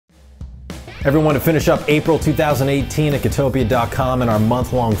Everyone, to finish up April 2018 at Guitopia.com and our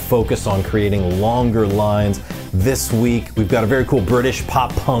month-long focus on creating longer lines. This week, we've got a very cool British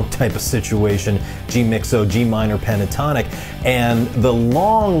pop-punk type of situation, G mixo, G minor pentatonic, and the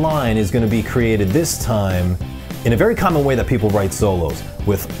long line is going to be created this time in a very common way that people write solos,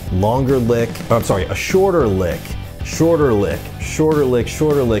 with longer lick, a shorter lick, shorter lick, shorter lick,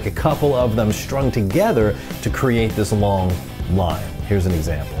 shorter lick, a couple of them strung together to create this long line. Here's an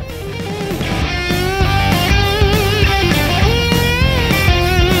example.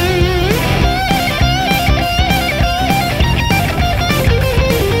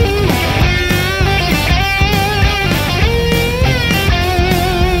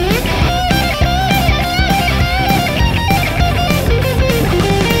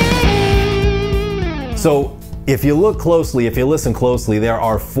 So if you look closely, if you listen closely, there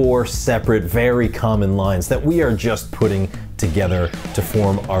are 4 separate, very common lines that we are just putting together to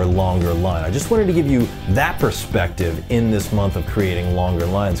form our longer line. I just wanted to give you that perspective in this month of creating longer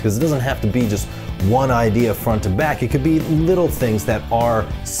lines, because it doesn't have to be just one idea front to back. It could be little things that are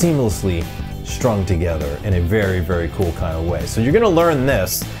seamlessly strung together in a very, very cool kind of way. So you're going to learn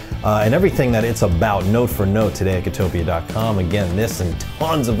this and everything that it's about note for note today at Guitopia.com. Again, this and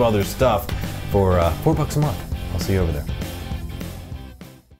tons of other stuff for $4 a month. I'll see you over there.